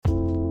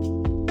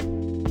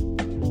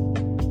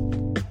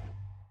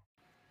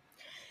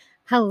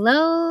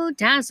Hello,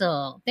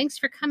 Dazzle. Thanks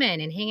for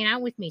coming and hanging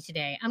out with me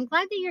today. I'm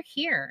glad that you're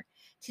here.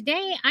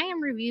 Today, I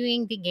am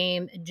reviewing the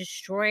game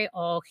Destroy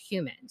All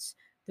Humans,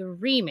 the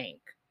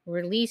remake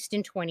released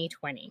in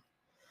 2020.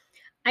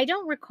 I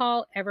don't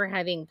recall ever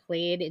having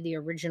played the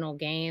original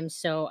game,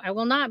 so I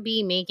will not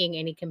be making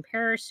any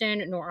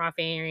comparison nor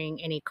offering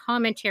any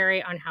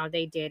commentary on how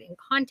they did in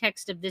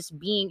context of this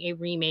being a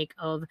remake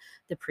of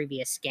the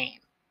previous game.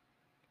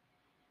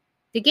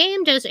 The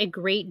game does a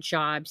great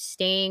job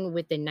staying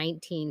with the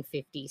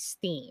 1950s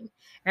theme.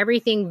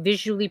 Everything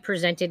visually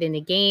presented in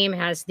the game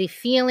has the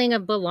feeling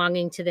of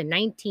belonging to the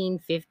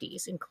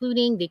 1950s,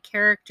 including the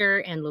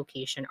character and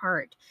location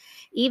art.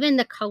 Even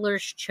the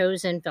colors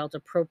chosen felt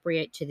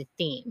appropriate to the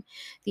theme.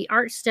 The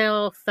art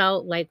style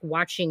felt like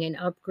watching an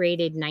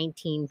upgraded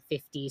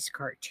 1950s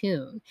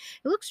cartoon.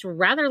 It looks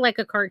rather like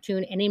a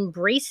cartoon and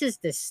embraces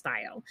this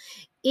style.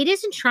 It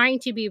isn't trying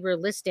to be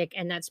realistic,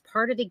 and that's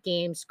part of the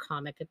game's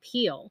comic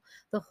appeal.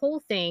 The whole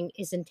thing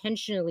is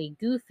intentionally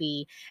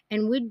goofy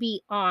and would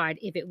be odd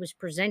if it was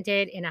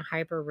presented in a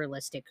hyper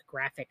realistic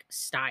graphic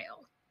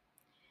style.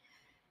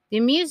 The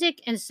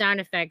music and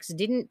sound effects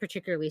didn't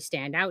particularly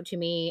stand out to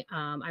me.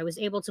 I was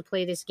able to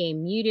play this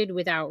game muted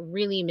without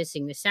really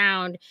missing the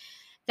sound.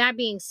 That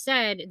being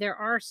said, there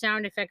are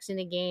sound effects in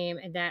the game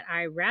that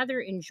I rather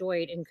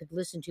enjoyed and could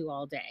listen to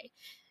all day.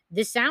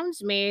 The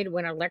sounds made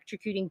when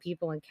electrocuting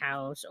people and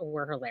cows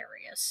were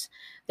hilarious.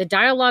 The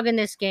dialogue in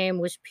this game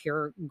was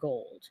pure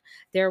gold.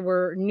 There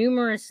were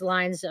numerous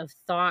lines of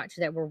thought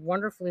that were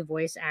wonderfully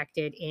voice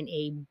acted in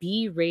a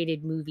B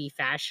rated movie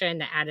fashion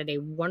that added a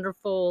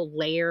wonderful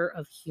layer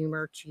of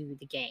humor to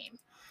the game.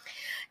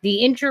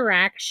 The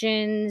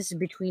interactions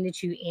between the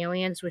two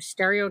aliens were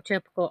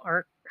stereotypical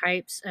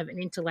archetypes of an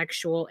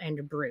intellectual and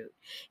a brute,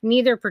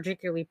 neither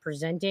particularly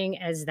presenting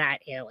as that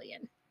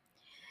alien.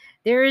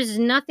 There is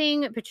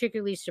nothing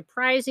particularly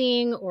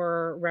surprising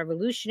or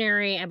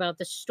revolutionary about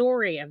the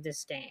story of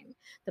this game.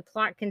 The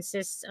plot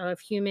consists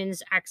of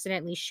humans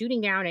accidentally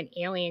shooting down an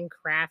alien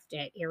craft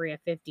at Area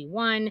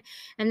 51,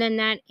 and then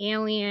that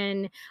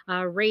alien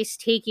race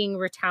taking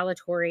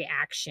retaliatory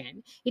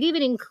action. It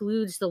even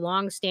includes the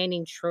long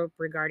standing trope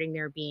regarding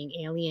there being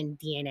alien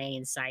DNA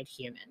inside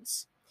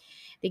humans.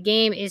 The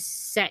game is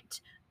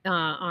set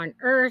on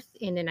Earth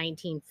in the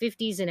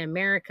 1950s in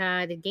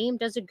America. The game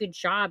does a good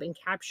job in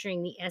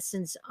capturing the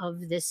essence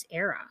of this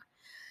era.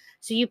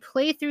 So you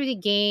play through the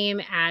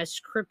game as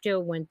Crypto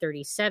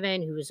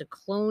 137, who is a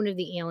clone of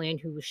the alien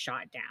who was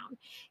shot down.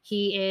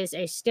 He is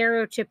a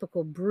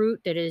stereotypical brute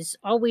that is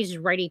always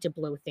ready to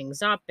blow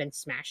things up and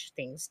smash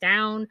things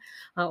down.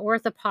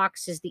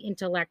 Orthopox is the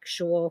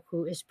intellectual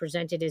who is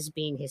presented as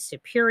being his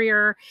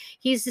superior.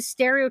 He's the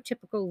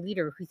stereotypical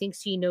leader who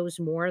thinks he knows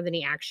more than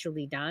he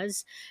actually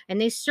does.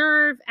 And they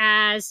serve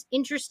as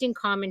interesting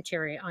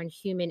commentary on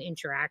human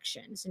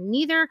interactions.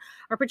 Neither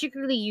are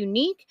particularly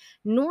unique,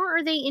 nor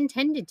are they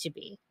intended to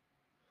be.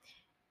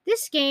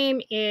 This game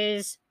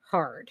is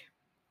hard.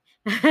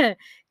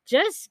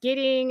 Just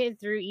getting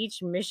through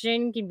each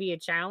mission can be a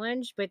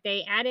challenge, but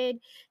they added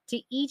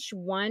to each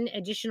one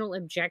additional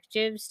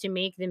objectives to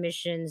make the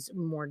missions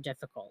more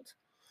difficult.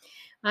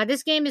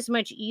 This game is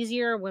much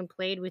easier when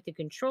played with the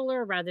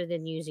controller rather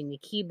than using the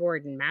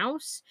keyboard and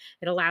mouse.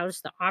 It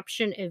allows the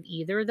option of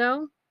either,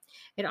 though.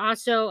 It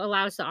also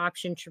allows the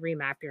option to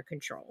remap your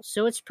controls,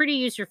 so it's pretty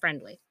user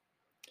friendly.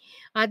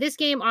 This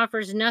game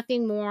offers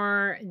nothing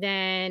more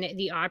than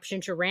the option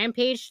to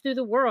rampage through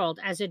the world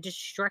as a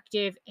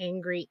destructive,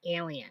 angry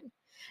alien.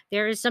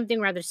 There is something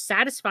rather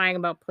satisfying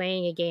about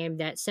playing a game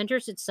that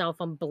centers itself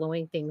on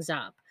blowing things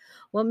up.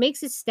 What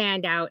makes it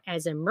stand out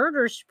as a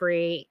murder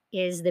spree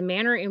is the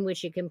manner in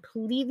which it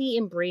completely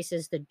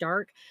embraces the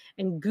dark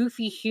and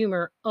goofy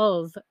humor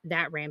of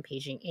that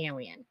rampaging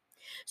alien.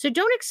 So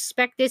don't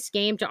expect this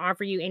game to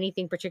offer you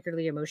anything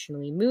particularly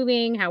emotionally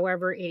moving.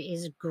 However, it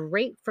is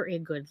great for a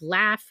good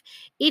laugh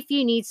if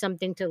you need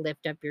something to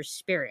lift up your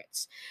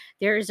spirits.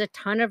 There is a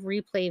ton of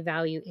replay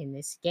value in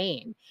this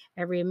game.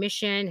 Every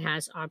mission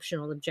has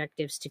optional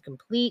objectives to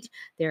complete.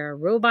 There are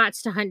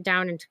robots to hunt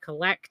down and to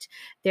collect.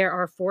 There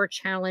are 4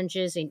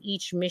 challenges in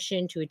each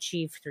mission to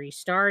achieve 3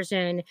 stars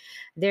in.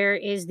 There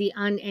is the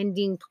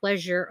unending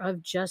pleasure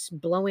of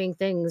just blowing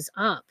things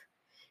up.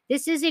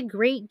 This is a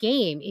great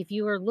game if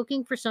you are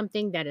looking for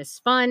something that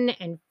is fun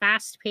and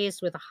fast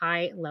paced with a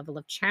high level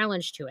of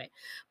challenge to it.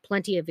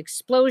 Plenty of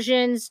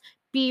explosions,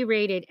 B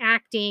rated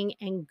acting,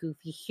 and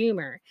goofy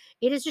humor.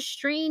 It is a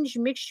strange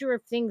mixture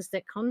of things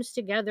that comes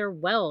together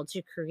well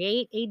to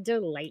create a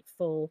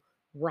delightful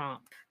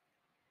romp.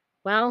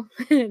 Well,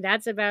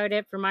 that's about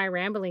it for my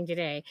rambling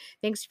today.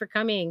 Thanks for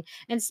coming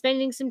and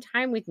spending some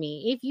time with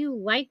me. If you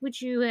like what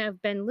you have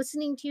been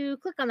listening to,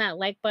 click on that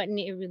like button.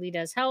 It really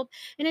does help.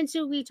 And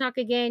until we talk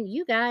again,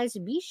 you guys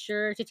be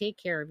sure to take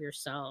care of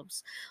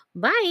yourselves.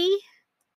 Bye.